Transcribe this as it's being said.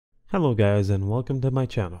Hello guys and welcome to my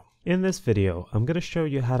channel. In this video, I'm going to show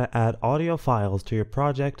you how to add audio files to your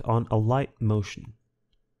project on Alight Motion.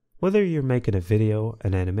 Whether you're making a video,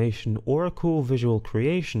 an animation, or a cool visual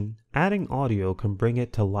creation, adding audio can bring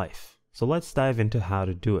it to life. So let's dive into how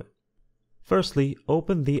to do it. Firstly,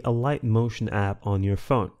 open the Alight Motion app on your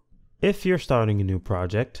phone. If you're starting a new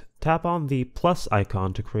project, tap on the plus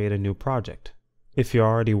icon to create a new project. If you're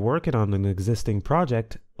already working on an existing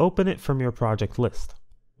project, open it from your project list.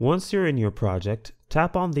 Once you're in your project,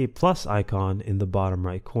 tap on the plus icon in the bottom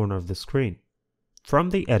right corner of the screen. From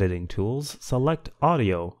the editing tools, select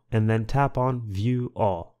Audio and then tap on View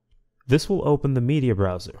All. This will open the media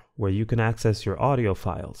browser where you can access your audio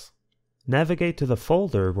files. Navigate to the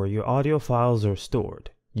folder where your audio files are stored.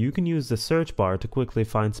 You can use the search bar to quickly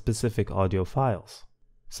find specific audio files.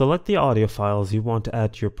 Select the audio files you want to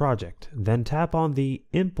add to your project, then tap on the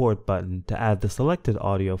Import button to add the selected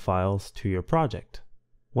audio files to your project.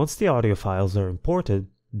 Once the audio files are imported,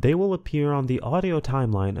 they will appear on the audio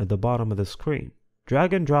timeline at the bottom of the screen.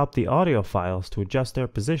 Drag and drop the audio files to adjust their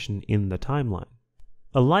position in the timeline.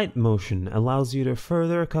 Alight Motion allows you to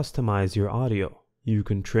further customize your audio. You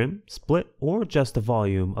can trim, split, or adjust the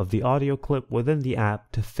volume of the audio clip within the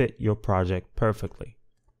app to fit your project perfectly.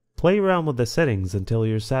 Play around with the settings until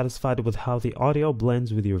you're satisfied with how the audio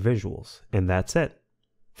blends with your visuals, and that's it.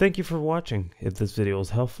 Thank you for watching. If this video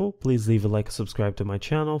was helpful, please leave a like and subscribe to my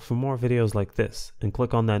channel for more videos like this, and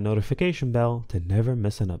click on that notification bell to never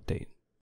miss an update.